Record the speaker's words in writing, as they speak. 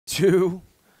2.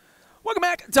 Welcome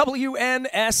back,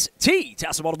 WNST,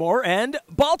 Towson, Baltimore, and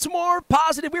Baltimore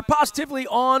Positive. We're positively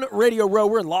on Radio Row.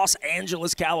 We're in Los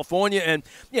Angeles, California, and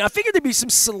I figured there'd be some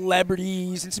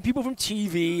celebrities and some people from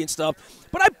TV and stuff,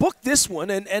 but I booked this one,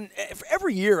 and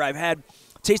every year I've had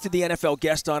tasted the NFL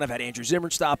guest on. I've had Andrew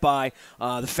Zimmern stop by.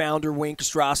 The founder, Wayne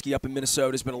Kostrowski, up in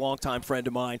Minnesota, has been a longtime friend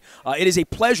of mine. It is a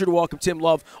pleasure to welcome Tim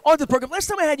Love onto the program. Last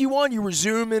time I had you on, you were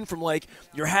zooming from like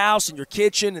your house and your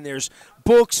kitchen, and there's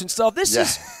books and stuff. This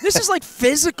is like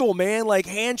physical, man, like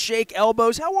handshake,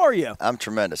 elbows. How are you? I'm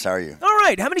tremendous. How are you? All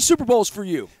right. How many Super Bowls for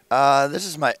you? This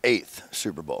is my 8th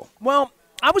Super Bowl. Well,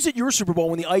 I was at your Super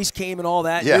Bowl when the ice came and all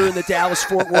that. Yeah. You're in the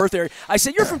Dallas-Fort Worth area. I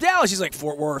said, you're from Dallas. He's like,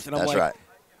 Fort Worth. And I'm That's like, right.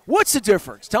 What's the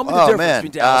difference? Tell me the difference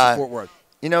between Dallas and Fort Worth.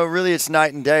 Really it's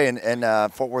night and day,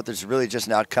 and Fort Worth is really just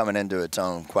now coming into its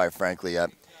own, quite frankly.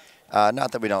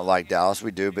 Not that we don't like Dallas. We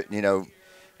do, but, we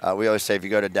always say if you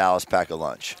go to Dallas, pack a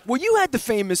lunch. Well, you had the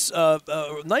famous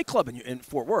nightclub in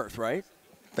Fort Worth, right?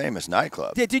 Famous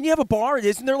nightclub. Yeah, didn't you have a bar?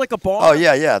 Isn't there like a bar? Oh,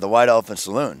 yeah, the White Elephant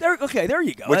Saloon. There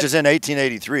you go. Which is in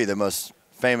 1883, the most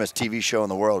famous TV show in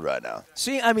the world right now.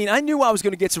 See, I knew I was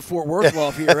going to get some Fort Worth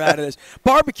love here out of this.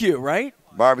 Barbecue, right?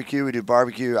 Barbecue, we do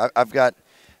barbecue. I've got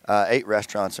 8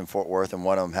 restaurants in Fort Worth, and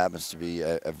one of them happens to be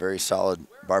a very solid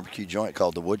barbecue joint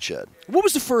called the Woodshed. What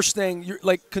was the first thing,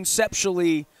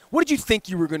 conceptually, what did you think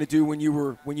you were going to do when you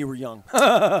were young? When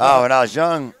I was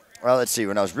young, well, let's see.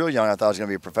 When I was real young, I thought I was going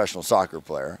to be a professional soccer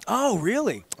player. Oh,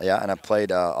 really? Yeah, and I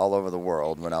played all over the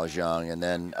world when I was young, and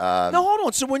then. Now hold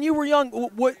on. So when you were young,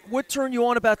 what turned you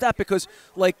on about that? Because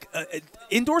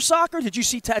indoor soccer, did you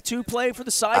see Tattoo play for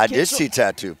the Sidekicks? I did see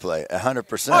Tattoo play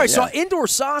 100%. All right, so indoor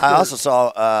soccer. I also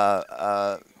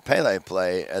saw Pele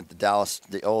play at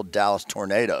the old Dallas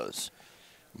Tornadoes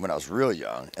when I was real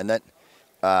young, and that.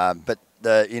 But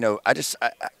I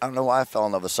don't know why I fell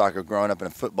in love with soccer growing up in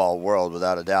a football world,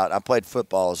 without a doubt. I played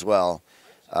football as well,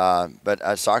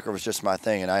 but soccer was just my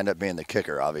thing, and I ended up being the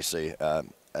kicker, obviously,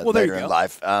 later in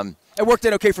life. It worked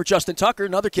out okay for Justin Tucker,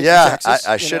 another kid from Texas.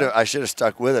 I should have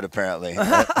stuck with it, apparently.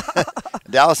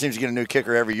 Dallas seems to get a new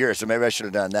kicker every year, so maybe I should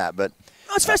have done that. But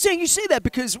it's fascinating you say that,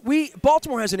 because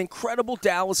Baltimore has an incredible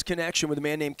Dallas connection with a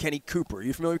man named Kenny Cooper. Are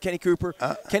you familiar with Kenny Cooper?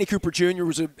 Kenny Cooper Jr.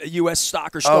 was a U.S.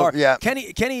 soccer star. Oh, yeah.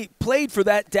 Kenny played for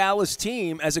that Dallas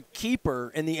team as a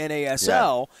keeper in the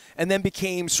NASL, and then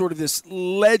became sort of this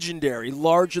legendary,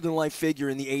 larger-than-life figure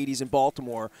in the 80s in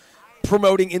Baltimore,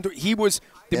 promoting indoor. We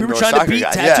were trying to beat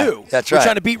Tattoo. Yeah, that's right. We were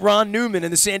trying to beat Ron Newman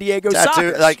in the San Diego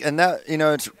Tattoo, Sockers. And that,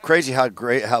 it's crazy how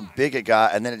big it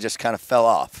got, and then it just kind of fell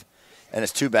off. And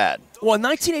it's too bad. Well, in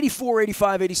 1984,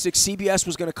 85, 86, CBS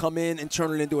was going to come in and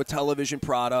turn it into a television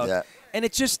product. Yeah. And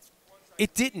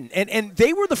it didn't. And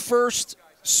they were the first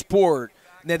sport.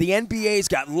 Now, the NBA's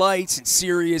got lights and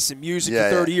Sirius and music for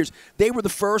 30 years. They were the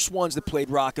first ones that played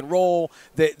rock and roll.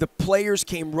 The players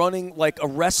came running like a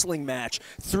wrestling match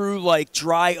through like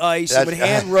dry ice and would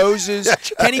hand roses.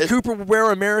 Kenny Cooper would wear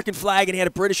an American flag and he had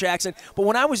a British accent. But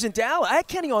when I was in Dallas, I had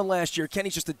Kenny on last year.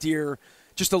 Kenny's just a dear.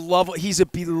 He's a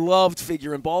beloved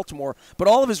figure in Baltimore, but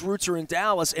all of his roots are in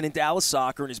Dallas and in Dallas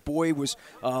soccer, and his boy was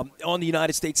on the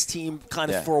United States team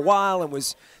kind of for a while and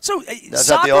was – so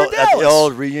soccer in Dallas. At the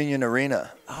old Reunion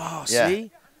Arena. Oh, see?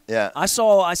 Yeah. I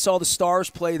saw the Stars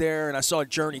play there, and I saw a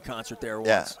Journey concert there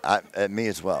once. Yeah, me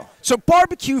as well. So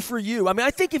barbecue for you.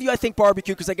 I think of you, I think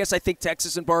barbecue, because I guess I think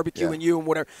Texas and barbecue and you and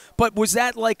whatever. But was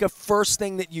that like a first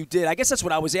thing that you did? I guess that's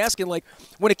what I was asking. Like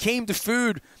when it came to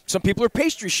food, some people are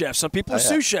pastry chefs, some people are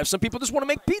sous chefs, some people just want to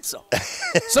make pizza.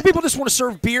 Some people just want to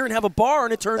serve beer and have a bar,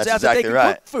 and it turns out that they can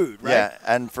cook food, right? Yeah,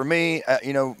 and for me,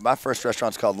 my first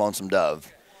restaurant's called Lonesome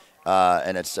Dove,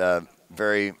 and it's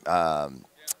very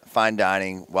fine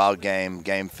dining, wild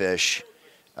game fish,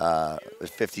 with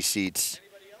 50 seats.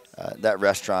 That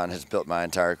restaurant has built my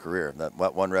entire career.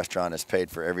 That one restaurant has paid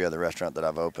for every other restaurant that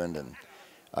I've opened, and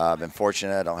I've been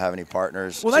fortunate. I don't have any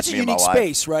partners. Well, that's a unique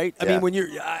space, right? I mean, when you're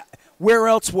where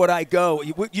else would I go?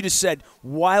 You just said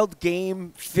wild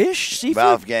game fish, seafood?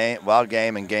 Wild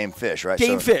game and game fish, right?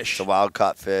 Game fish. So wild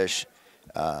caught fish,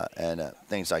 and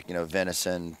things like,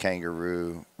 venison,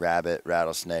 kangaroo, rabbit,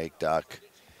 rattlesnake, duck,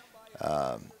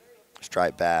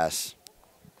 striped bass,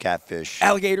 catfish.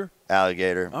 Alligator.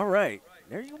 All right.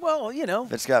 There you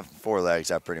If it's got 4 legs,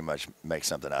 I pretty much make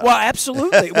something out of it. Well,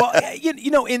 absolutely. Well,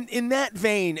 in that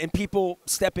vein, and people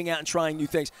stepping out and trying new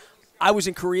things, I was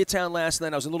in Koreatown last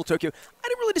night. I was in Little Tokyo. I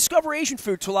didn't really discover Asian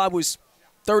food till I was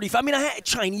 35. I mean, I had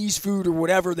Chinese food or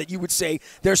whatever that you would say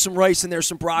there's some rice and there's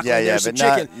some broccoli and there's but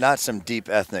some chicken. Not some deep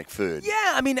ethnic food.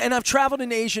 Yeah, I mean, and I've traveled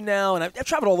in Asia now, and I've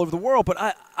traveled all over the world, but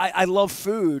I love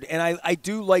food, and I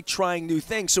do like trying new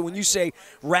things. So when you say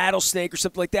rattlesnake or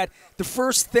something like that, the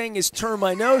first thing is turn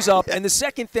my nose up, and the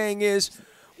second thing is,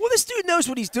 well, this dude knows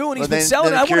what he's doing. He's been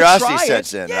selling it. I want to try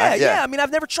it. Yeah. I mean,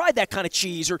 I've never tried that kind of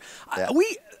cheese.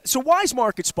 So Wise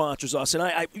Market sponsors us, and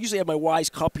I usually have my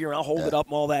Wise cup here, and I'll hold it up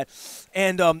and all that.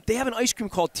 And they have an ice cream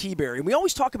called Tea-Berry. And we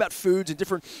always talk about foods and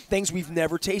different things we've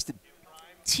never tasted.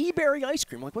 Tea-Berry ice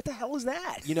cream. I'm like, what the hell is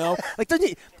that? You know? Like,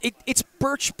 it's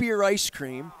birch beer ice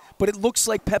cream, but it looks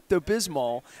like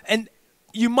Pepto-Bismol. And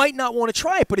you might not want to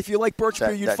try it, but if you like birch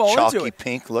beer, you'd fall into it. That chalky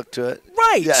pink look to it.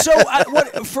 Right. Yeah. So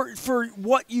for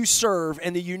what you serve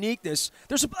and the uniqueness,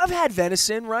 I've had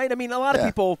venison, right? I mean, a lot of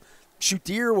people shoot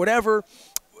deer, whatever.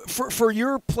 For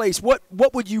your place, what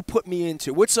would you put me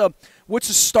into? What's a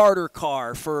starter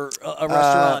car for a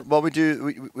restaurant? Well,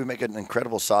 we make an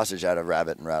incredible sausage out of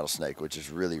rabbit and rattlesnake, which is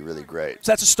really, really great.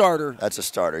 So that's a starter. That's a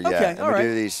starter, yeah. Okay,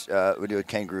 and we do a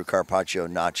kangaroo carpaccio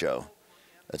nacho.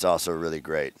 That's also really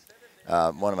great.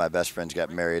 One of my best friends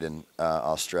got married in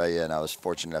Australia, and I was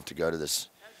fortunate enough to go to this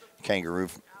kangaroo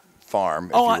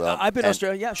farm. I've been to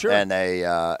Australia. Yeah, sure. And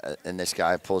and this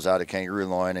guy pulls out a kangaroo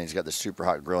loin, and he's got this super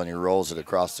hot grill, and he rolls it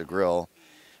across the grill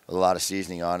with a lot of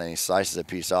seasoning on it, and he slices a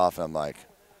piece off, and I'm like,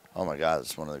 oh my God,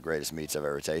 it's one of the greatest meats I've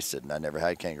ever tasted. And I never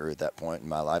had kangaroo at that point in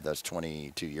my life. That was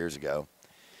 22 years ago.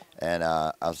 And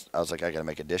I was like, I got to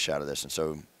make a dish out of this. And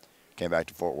so came back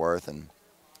to Fort Worth and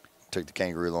took the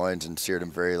kangaroo loins and seared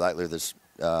them very lightly with this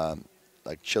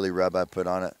like chili rub I put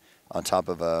on it, on top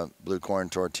of a blue corn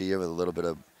tortilla with a little bit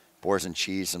of Boursin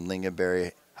cheese, some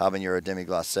lingonberry habanero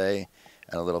demi-glacé,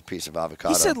 and a little piece of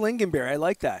avocado. He said lingonberry. I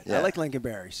like that. Yeah. I like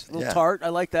lingonberries. A little tart. I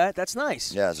like that. That's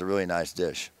nice. Yeah, it's a really nice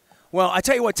dish. Well, I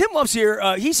tell you what, Tim Love's here.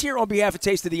 He's here on behalf of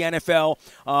Taste of the NFL,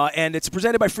 and it's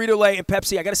presented by Frito-Lay and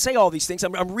Pepsi. I got to say all these things.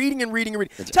 I'm reading and reading and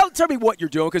reading. Tell me what you're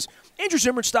doing, because Andrew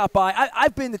Zimmern stopped by.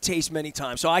 I've been to Taste many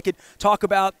times, so I could talk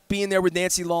about being there with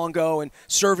Nancy Longo and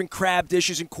serving crab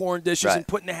dishes and corn dishes and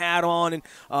putting the hat on. And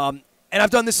I've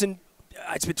done this in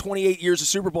it's been 28 years of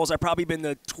Super Bowls. I've probably been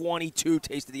to 22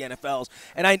 Taste of the NFLs.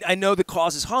 And I know the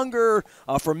cause is hunger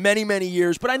for many, many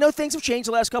years. But I know things have changed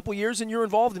the last couple of years, and you're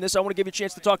involved in this. I want to give you a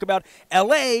chance to talk about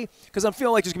L.A. because I'm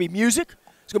feeling like there's going to be music.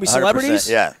 There's going to be celebrities.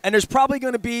 Yeah. And there's probably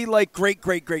going to be, like, great,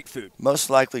 great, great food. Most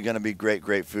likely going to be great,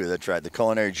 great food. That's right. The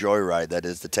culinary joyride that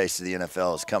is the Taste of the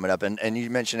NFL is coming up. And you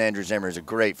mentioned Andrew Zimmern is a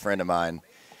great friend of mine.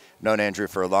 Known Andrew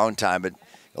for a long time. But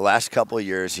the last couple of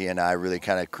years, he and I really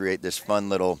kind of create this fun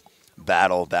little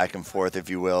battle back and forth, if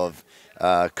you will,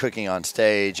 of cooking on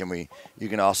stage. And you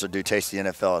can also do Taste of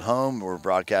the NFL at home. We're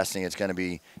broadcasting. It's going to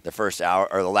be the first hour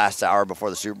or the last hour before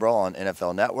the Super Bowl on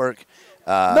NFL Network.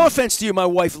 No offense to you, my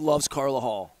wife loves Carla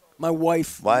Hall. My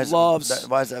wife loves.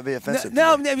 Why does that be offensive?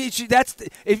 No,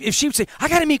 if she would say, I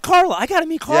got to meet Carla.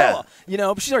 Yeah. You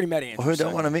know, but she's already met Andrew. Who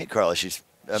don't want to meet Carla? She's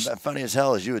funny as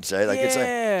hell, as you would say. Like it's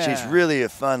like she's really a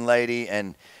fun lady,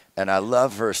 and I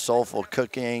love her soulful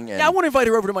cooking. And I want to invite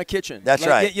her over to my kitchen. That's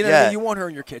right. You know, you want her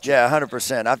in your kitchen. Yeah,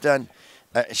 100%. I've done.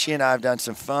 She and I have done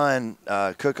some fun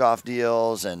cook-off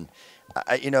deals, and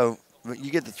you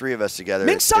get the three of us together.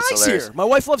 Ming Tsai's here. My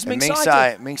wife loves Ming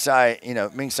Tsai. Ming Tsai,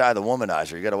 Ming Tsai, the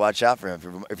womanizer. You got to watch out for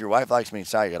him. If your wife likes Ming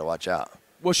Tsai, you got to watch out.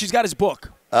 Well, she's got his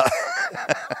book.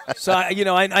 So I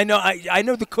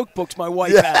know the cookbooks my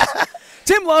wife has.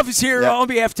 Tim Love is here on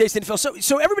behalf of Taste NFL.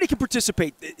 So everybody can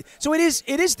participate. So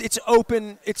it's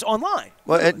open. It's online.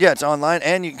 Well, it's online,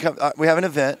 and you can come. We have an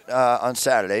event on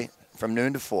Saturday from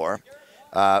noon to 4,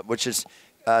 which is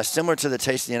similar to the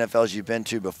Taste of the NFLs you've been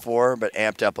to before, but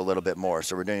amped up a little bit more.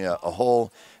 So we're doing a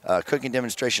whole cooking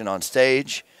demonstration on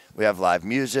stage. We have live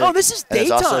music. Oh, this is daytime.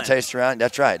 It's also a taste around.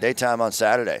 That's right, daytime on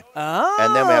Saturday. Oh.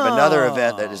 And then we have another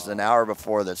event that is an hour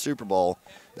before the Super Bowl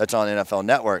that's on NFL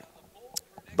Network.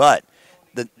 But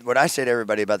what I say to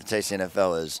everybody about the Taste of the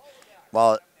NFL is,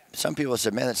 while some people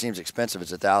said, man, that seems expensive,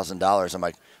 it's $1,000. I'm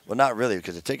like, well, not really,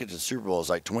 because the ticket to the Super Bowl is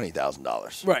like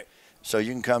 $20,000. Right. So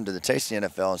you can come to the Taste of the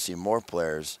NFL and see more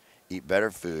players, eat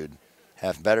better food,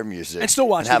 have better music, and still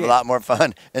watch and have a lot more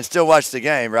fun, and still watch the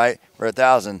game, right? For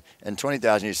 $1,000 and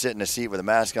 $20,000, you sit in a seat with a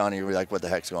mask on, and you're like, what the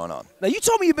heck's going on? Now, you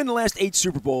told me you've been to the last 8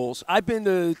 Super Bowls. I've been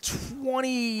to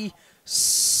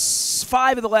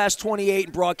 25 of the last 28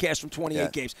 and broadcast from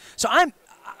 28 games. So I'm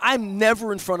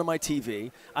never in front of my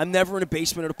TV. I'm never in a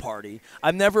basement at a party.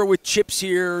 I'm never with chips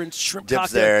here and shrimp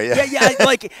dips cocktail.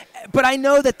 there, but I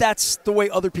know that that's the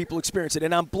way other people experience it,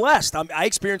 and I'm blessed. I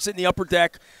experience it in the upper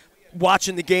deck,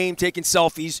 watching the game, taking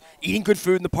selfies, eating good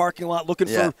food in the parking lot, looking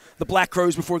for the Black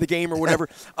Crows before the game or whatever.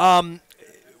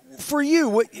 for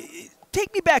you,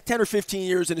 take me back 10 or 15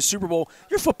 years in a Super Bowl.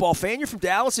 You're a football fan. You're from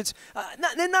Dallas. It's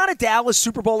not a Dallas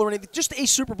Super Bowl or anything, just a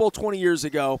Super Bowl 20 years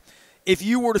ago. If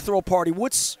you were to throw a party,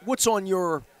 what's on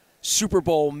your Super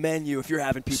Bowl menu if you're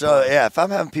having people over? Yeah, if I'm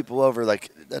having people over,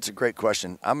 that's a great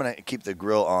question. I'm going to keep the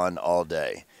grill on all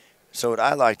day. So what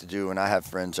I like to do when I have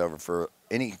friends over for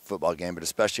any football game, but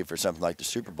especially for something like the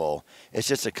Super Bowl, it's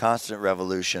just a constant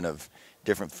revolution of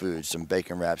different foods, some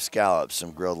bacon-wrapped scallops,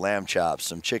 some grilled lamb chops,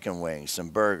 some chicken wings, some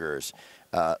burgers,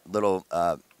 little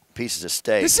pieces of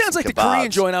steak. This sounds like kebabs. the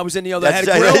Korean joint I was in the other. Had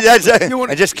a grill.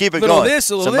 And just keep it little going. This,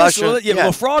 a little some this, mushroom,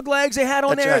 little frog legs they had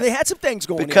on That's there. right. They had some things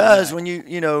going because on.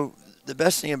 Because the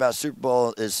best thing about Super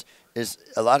Bowl is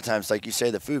a lot of times, like you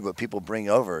say, the food, what people bring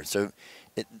over. So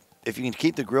if you can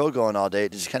keep the grill going all day,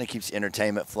 it just kind of keeps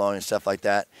entertainment flowing and stuff like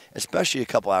that, especially a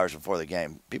couple hours before the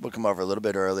game. People come over a little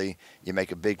bit early. You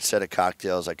make a big set of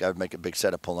cocktails. Like I would make a big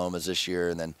set of palomas this year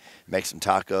and then make some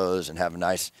tacos and have a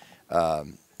nice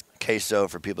queso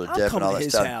for people to dip and all that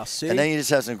stuff. House, and then you just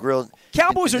have some grilled.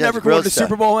 Cowboys are never going to the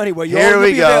Super Bowl anyway. Here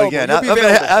we go again. I've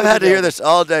had to hear this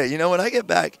all day. When I get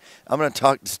back, I'm going to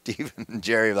talk to Steven and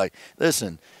Jerry. Like,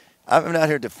 listen, I've been out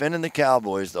here defending the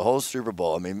Cowboys the whole Super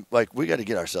Bowl. I mean, we got to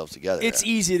get ourselves together. It's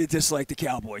easy to dislike the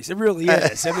Cowboys. It really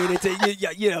is. I mean,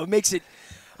 it makes it.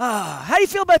 How do you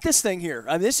feel about this thing here?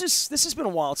 I mean, this has been a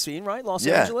wild scene, right? Los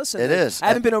Angeles. It is. I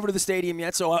haven't been over to the stadium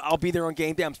yet, so I'll be there on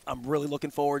game day. I'm really looking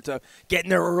forward to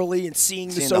getting there early and seeing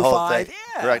the SoFi. Whole thing.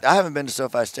 Yeah. Correct. I haven't been to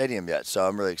SoFi Stadium yet, so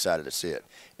I'm really excited to see it.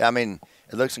 I mean,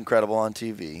 it looks incredible on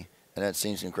TV, and it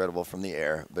seems incredible from the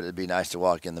air, but it'd be nice to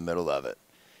walk in the middle of it.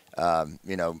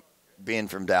 Being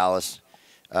from Dallas,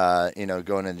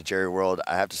 going into Jerry World,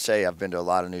 I have to say I've been to a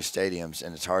lot of new stadiums,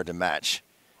 and it's hard to match.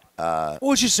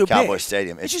 It's just so Cowboy big.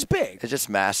 Stadium. It's just big. It's just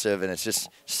massive, and it's just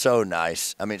so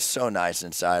nice. I mean, it's so nice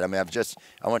inside. I mean,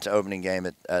 I went to opening game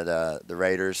at the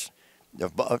Raiders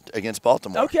against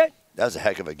Baltimore. Okay. That was a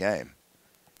heck of a game.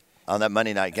 On that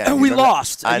Monday night game. And we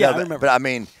lost. I know, know, I remember. but I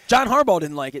mean, John Harbaugh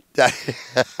didn't like it.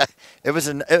 it was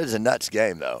a nuts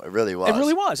game though. It really was. It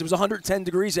really was. It was 110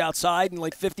 degrees outside and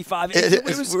like 55. It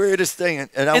was the weirdest thing.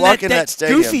 And I walk in that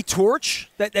stadium. Goofy torch,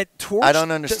 that torch. I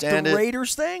don't understand the it.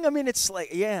 Raiders thing. I mean, it's like,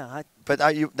 But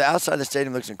the outside of the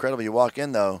stadium looks incredible. You walk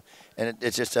in though, and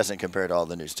it just doesn't compare to all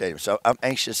the new stadiums. So I'm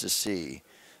anxious to see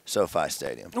SoFi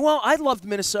Stadium. Well, I loved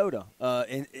Minnesota,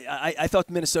 and I thought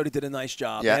Minnesota did a nice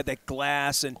job. Yeah. They had that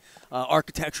glass, and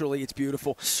architecturally, it's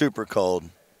beautiful. Super cold.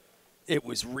 It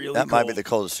was really That cold. might be the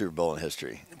coldest Super Bowl in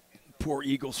history. Poor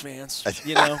Eagles fans.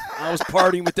 I was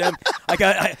partying with them.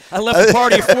 I left the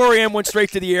party at 4 a.m., went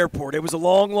straight to the airport. It was a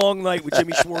long, long night with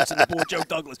Jimmy Schwartz and the boy Joe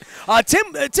Douglas.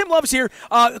 Tim Love is here.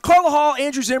 Carla Hall,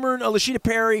 Andrew Zimmern, Lashita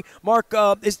Perry, Mark,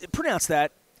 pronounce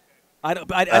that. I don't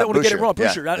want to get it wrong.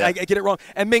 Boucher. Yeah. I get it wrong.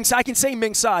 And Ming Tsai, I can say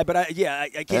Ming Tsai, but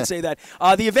I can't say that.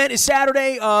 The event is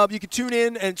Saturday. You can tune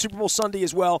in, and Super Bowl Sunday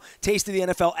as well. Taste of the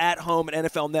NFL at home and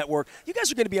NFL Network. You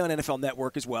guys are going to be on NFL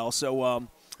Network as well. So, all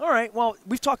right. Well,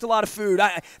 we've talked a lot of food.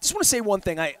 I just want to say one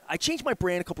thing. I changed my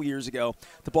brand a couple years ago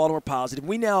to Baltimore Positive.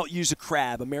 We now use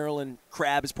a Maryland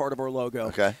crab, as part of our logo.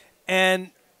 Okay. And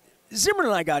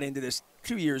Zimmerman and I got into this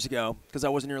 2 years ago, because I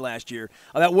wasn't here last year,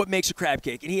 about what makes a crab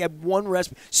cake. And he had one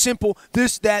recipe. Simple,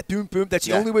 this, that, boom, boom. That's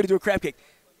the only way to do a crab cake.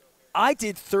 I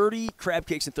did 30 crab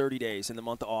cakes in 30 days in the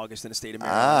month of August in the state of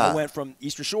Maryland. I went from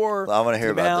Eastern Shore I want to hear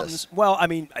to the about mountains. this. Well, I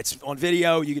mean, it's on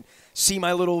video. You can see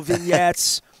my little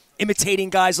vignettes imitating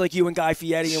guys like you and Guy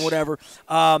Fieri and whatever.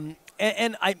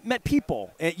 And I met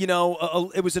people.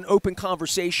 It was an open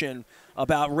conversation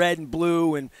about red and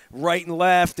blue and right and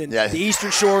left and the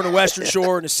Eastern Shore and the Western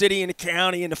Shore and the city and the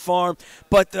county and the farm.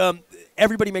 But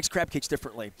everybody makes crab cakes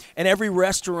differently. And every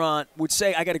restaurant would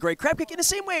say, I got a great crab cake. In the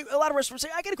same way, a lot of restaurants say,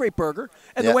 I got a great burger.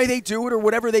 And the way they do it or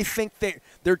whatever they think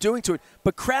they're doing to it.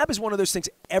 But crab is one of those things,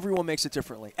 everyone makes it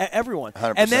differently. Everyone.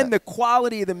 100%. And then the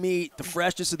quality of the meat, the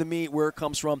freshness of the meat, where it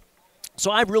comes from.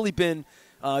 So I've really been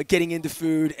getting into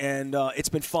food, and it's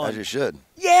been fun. As you should.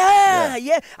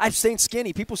 Yeah. I'm staying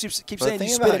skinny. People keep saying you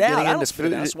spit it out. I don't spit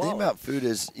it out. The thing about food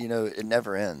is, it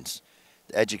never ends.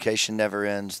 The education never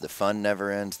ends. The fun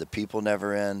never ends. The people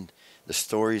never end. The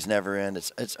stories never end.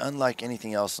 It's unlike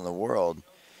anything else in the world.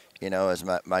 As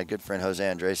my good friend Jose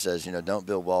Andres says, don't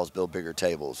build walls, build bigger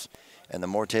tables. And the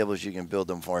more tables you can build,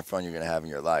 the more fun you're going to have in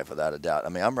your life, without a doubt. I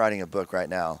mean, I'm writing a book right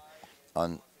now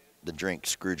on the drink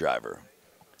screwdriver.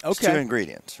 It's 2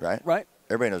 ingredients, right? Right.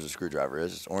 Everybody knows what a screwdriver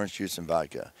is. It's orange juice and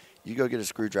vodka. You go get a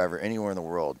screwdriver anywhere in the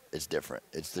world, it's different.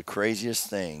 It's the craziest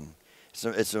thing.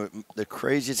 It's the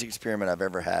craziest experiment I've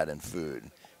ever had in food,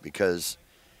 because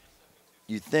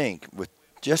you think with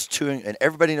just two, and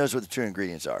everybody knows what the two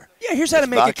ingredients are. Yeah, here's how to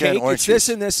make a vodka and cake. orange It's this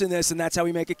juice. and this and this, and that's how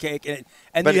we make a cake. And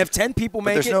then you have 10 people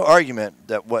make it. There's no argument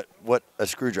that what a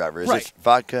screwdriver is. Right. It's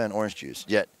vodka and orange juice.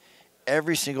 Yet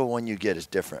every single one you get is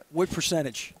different. What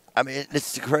percentage? I mean,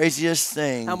 it's the craziest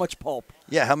thing. How much pulp?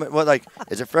 Yeah, how much? Well, like,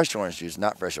 is it fresh orange juice?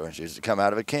 Not fresh orange juice. Does it come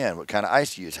out of a can? What kind of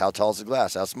ice do you use? How tall is the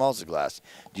glass? How small is the glass?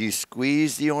 Do you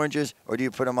squeeze the oranges or do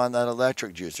you put them on that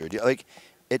electric juicer? Do you, like,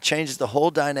 it changes the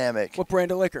whole dynamic. What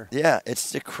brand of liquor? Yeah,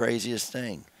 it's the craziest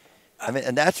thing. I mean,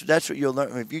 and that's what you'll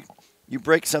learn. If you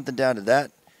break something down to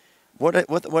that,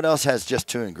 what else has just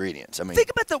two ingredients? I mean,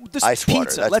 think about this ice pizza.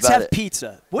 water, that's Let's about have it.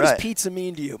 pizza. What Right. does pizza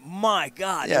mean to you? My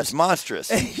God. Yeah, it's monstrous.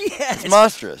 Yes. It's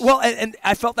monstrous. Well, and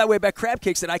I felt that way about crab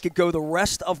cakes, that I could go the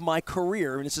rest of my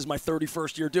career, and this is my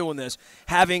 31st year doing this,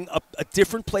 having a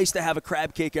different place to have a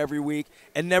crab cake every week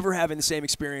and never having the same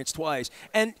experience twice.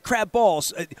 And crab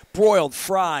balls, broiled,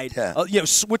 fried, Yeah.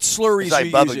 what slurries It's like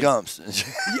you Bubba using. Gump's.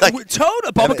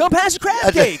 Bubba Gump has a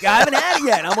crab cake. I haven't had it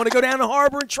yet. I'm going to go down to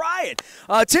Harbor and try it.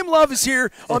 Tim Love is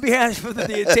here on behalf of the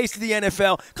Taste of the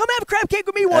NFL. Come have a crab cake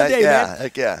with me one day, man.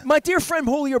 Heck yeah. My dear friend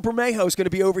Julio Bermejo is going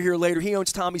to be over here later. He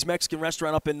owns Tommy's Mexican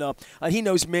restaurant up in he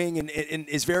knows Ming and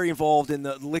is very involved in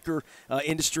the liquor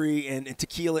industry and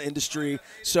tequila industry.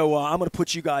 So I'm going to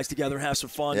put you guys together and have some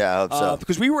fun. Yeah, I hope so.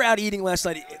 Because we were out eating last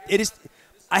night.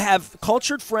 I have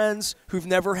cultured friends who've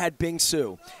never had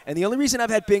bingsu. And the only reason I've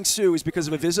had bingsu is because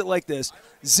of a visit like this.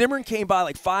 Zimmern came by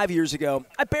like 5 years ago.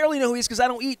 I barely know who he is because I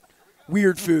don't eat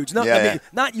weird foods.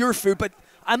 Not your food, but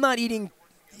I'm not eating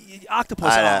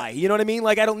octopus eye. You know what I mean?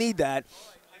 Like, I don't need that.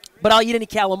 But I'll eat any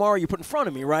calamari you put in front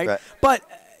of me, right? But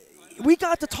we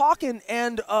got to talking,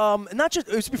 and not just –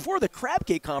 it was before the crab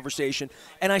cake conversation,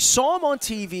 and I saw him on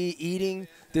TV eating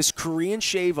this Korean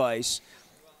shave ice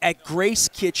at Grace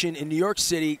Kitchen in New York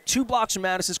City, 2 blocks from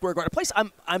Madison Square Garden, a place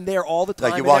I'm there all the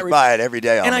time. Like you walk by it every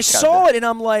day. And I saw it, and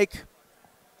I'm like,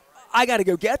 I got to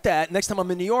go get that next time I'm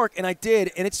in New York, and I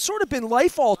did, and it's sort of been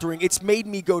life-altering. It's made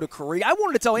me go to Korea. I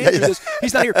wanted to tell Andrew this.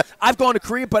 He's not here. I've gone to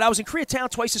Korea, but I was in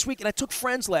Koreatown twice this week, and I took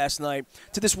friends last night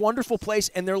to this wonderful place,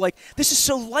 and they're like, this is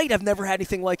so light. I've never had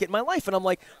anything like it in my life. And I'm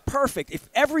like, perfect. If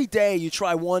every day you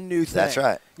try one new thing. That's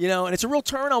right. You know, and it's a real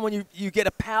turn-on when you get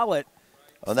a palate.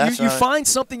 Well, you find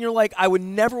something you're like, I would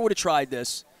never would have tried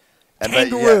this.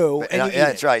 Kangaroo.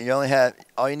 That's right.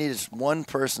 All you need is one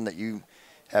person that you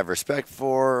have respect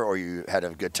for, or you had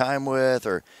a good time with,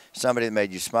 or somebody that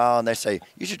made you smile, and they say,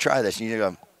 you should try this. And you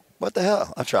go, what the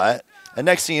hell? I'll try it. And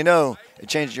next thing you know, it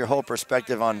changes your whole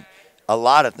perspective on a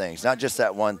lot of things, not just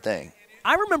that one thing.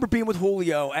 I remember being with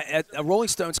Julio at a Rolling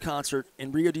Stones concert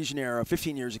in Rio de Janeiro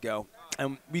 15 years ago.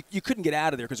 And you couldn't get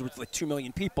out of there because there was like 2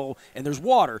 million people and there's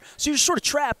water. So you're sort of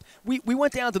trapped. We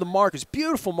went down to the market. It was a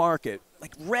beautiful market,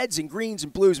 like reds and greens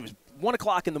and blues. It was 1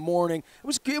 o'clock in the morning. It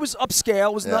was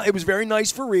upscale. It was very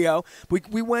nice for Rio.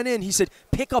 We went in. He said,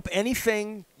 pick up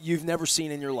anything you've never seen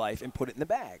in your life and put it in the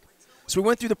bag. So we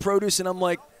went through the produce, and I'm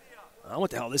like, I don't know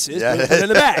what the hell this is. Put it in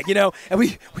the bag, you know. And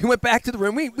we went back to the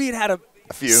room. We had a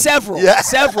few.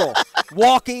 Several.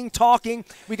 Walking, talking.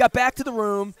 We got back to the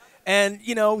room, and,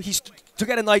 you know, he took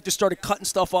out a knife, just started cutting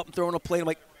stuff up and throwing on a plate. I'm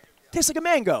like, tastes like a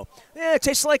mango. Yeah, it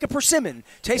tastes like a persimmon.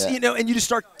 You know, and you just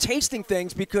start tasting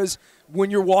things because when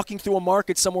you're walking through a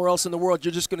market somewhere else in the world,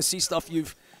 you're just going to see stuff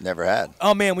you've never had.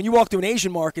 Oh man, when you walk through an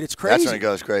Asian market, it's crazy. That's when it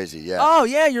goes crazy. Yeah. Oh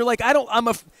yeah, you're like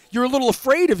you're a little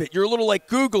afraid of it. You're a little like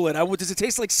Google it. Does it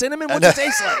taste like cinnamon? What does it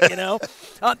taste like? You know.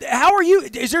 How are you?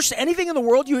 Is there anything in the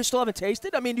world you still haven't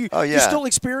tasted? I mean, you still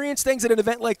experience things at an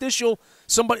event like this.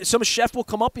 Some chef will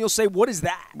come up and you'll say, "What is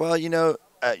that?" Well, you know,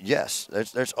 yes,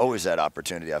 there's always that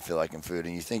opportunity. I feel like in food,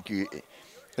 and you think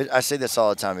I say this all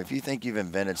the time. If you think you've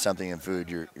invented something in food,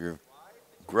 you're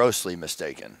grossly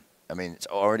mistaken. I mean, it's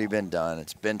already been done.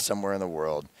 It's been somewhere in the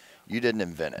world. You didn't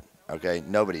invent it, okay?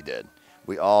 Nobody did.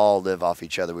 We all live off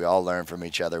each other. We all learn from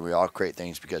each other. We all create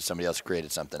things because somebody else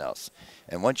created something else.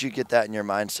 And once you get that in your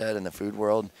mindset in the food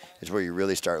world is where you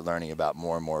really start learning about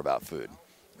more and more about food.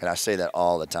 And I say that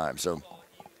all the time. So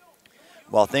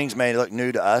while things may look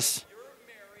new to us,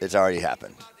 it's already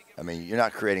happened. I mean, you're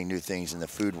not creating new things in the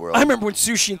food world. I remember when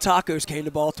sushi and tacos came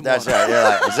to Baltimore. That's right.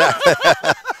 Yeah, right. Exactly.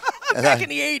 Back in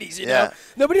the 80s, you know.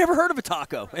 Nobody ever heard of a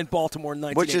taco in Baltimore in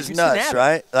 1980s. Which is nuts,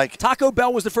 right? Like Taco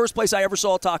Bell was the first place I ever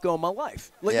saw a taco in my life.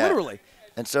 Literally.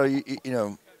 And so, you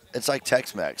know, it's like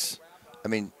Tex-Mex. I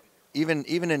mean, even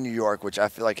in New York, which I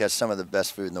feel like has some of the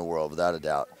best food in the world, without a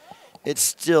doubt, it's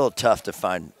still tough to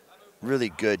find really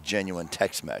good, genuine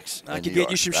Tex-Mex. I could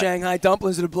get you some Shanghai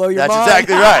dumplings that'll blow your mind. That's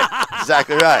exactly right.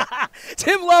 Exactly right.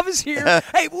 Tim Love is here.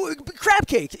 Hey, crab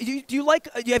cake. Do you like?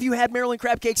 Have you had Maryland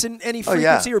crab cakes in any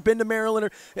frequency, or been to Maryland?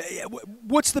 Or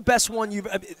what's the best one you've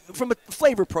from a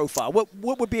flavor profile?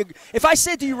 What would be if I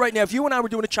said to you right now, if you and I were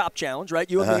doing a chop challenge, right?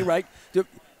 You and me, right?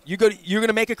 You're going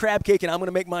to make a crab cake, and I'm going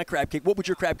to make my crab cake. What would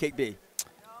your crab cake be?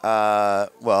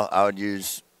 Well, I would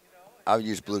use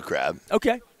blue crab.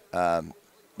 Okay.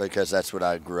 Because that's what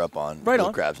I grew up on. Right blue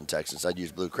on. crabs in Texas. I'd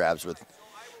use blue crabs with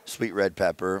sweet red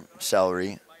pepper,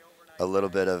 celery, a little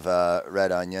bit of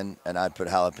red onion, and I'd put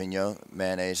jalapeno,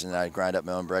 mayonnaise, and I'd grind up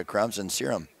my own breadcrumbs and sear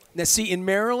them. Now, see, in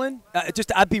Maryland,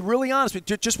 I'd be really honest with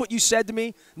you, just what you said to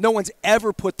me, no one's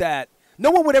ever put that. No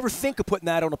one would ever think of putting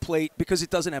that on a plate because it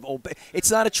doesn't have Old Bay.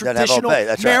 It's not a traditional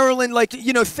Maryland,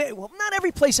 right. Well, not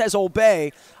every place has Old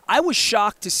Bay. I was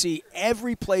shocked to see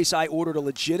every place I ordered a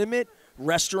legitimate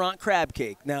restaurant crab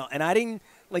cake. Now, and I didn't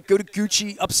go to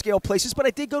Gucci upscale places, but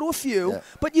I did go to a few. Yeah.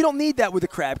 But you don't need that with a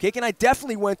crab cake. And I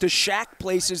definitely went to shack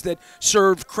places that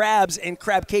served crabs, and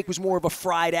crab cake was more of a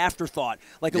fried afterthought,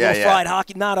 like a little fried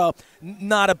hockey, not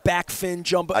a back fin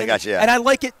jumbo. I got you. Yeah. And I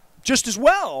like it just as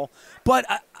well. But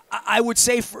I would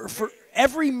say for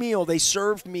every meal they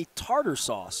served me tartar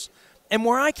sauce. And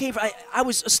where I came from, I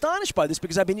was astonished by this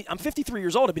because I'm 53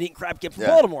 years old. I've been eating crab cake from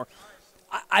Baltimore.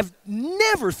 I've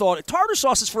never thought tartar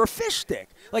sauce is for a fish stick.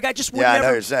 Like I just would never. I know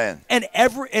what you're saying. And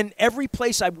every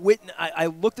place I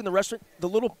looked in the restaurant, the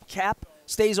little cap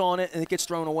stays on it and it gets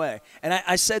thrown away. And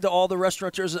I said to all the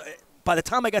restaurateurs, by the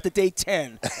time I got to day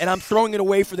 10 and I'm throwing it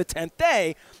away for the 10th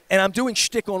day, and I'm doing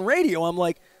shtick on radio, I'm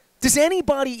like, does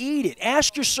anybody eat it?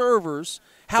 Ask your servers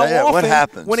how often what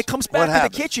happens? When it comes back to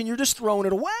the kitchen, you're just throwing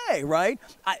it away, right?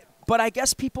 But I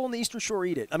guess people in the Eastern Shore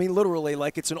eat it. I mean, literally,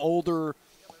 like it's an older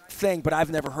thing, but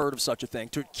I've never heard of such a thing,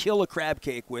 to kill a crab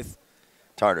cake with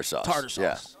tartar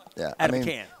sauce. Yeah. Out of a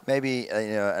can. Maybe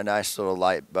a nice little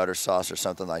light butter sauce or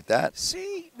something like that.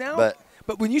 See, now,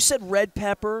 but when you said red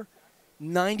pepper,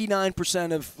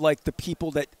 99% of like the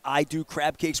people that I do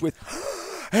crab cakes with,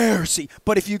 heresy.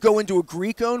 But if you go into a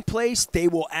Greek-owned place, they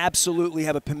will absolutely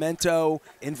have a pimento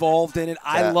involved in it. Yeah.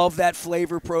 I love that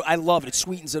flavor. I love it. It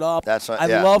sweetens it up. I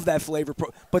love that flavor.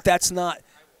 But that's not.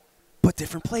 But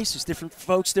different places, different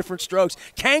folks, different strokes.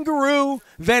 Kangaroo,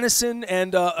 venison,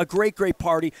 and a great, great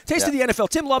party. Taste of the NFL.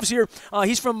 Tim Love's here.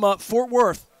 He's from Fort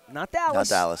Worth, not Dallas.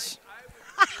 Not Dallas.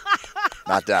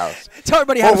 Not Dallas. Tell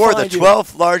everybody how to find you. Fort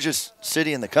Worth, the 12th largest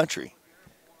city in the country.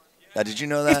 Now, did you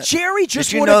know that? If Jerry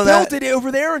just would have built it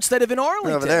over there instead of in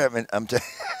Arlington. Over there, I mean,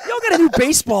 y'all got a new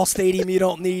baseball stadium you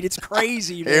don't need. It's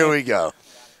crazy, man. Here we go.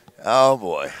 Oh,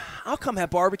 boy. I'll come have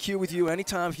barbecue with you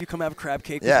anytime if you come have a crab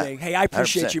cake with me. Hey, I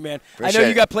appreciate 100%. you, man. I know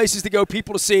you got places to go,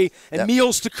 people to see, and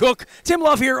meals to cook. Tim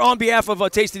Love here on behalf of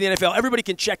Taste of the NFL. Everybody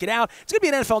can check it out. It's going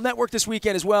to be an NFL Network this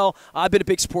weekend as well. I've been a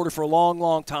big supporter for a long,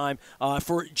 long time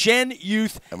for Gen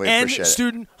Youth and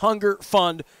Student Hunger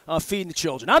Fund, feeding the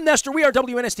children. I'm Nestor. We are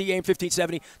WNST AM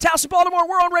 1570. Towson, Baltimore.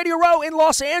 We're on Radio Row in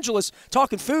Los Angeles.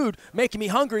 Talking food, making me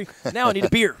hungry. Now I need a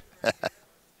beer.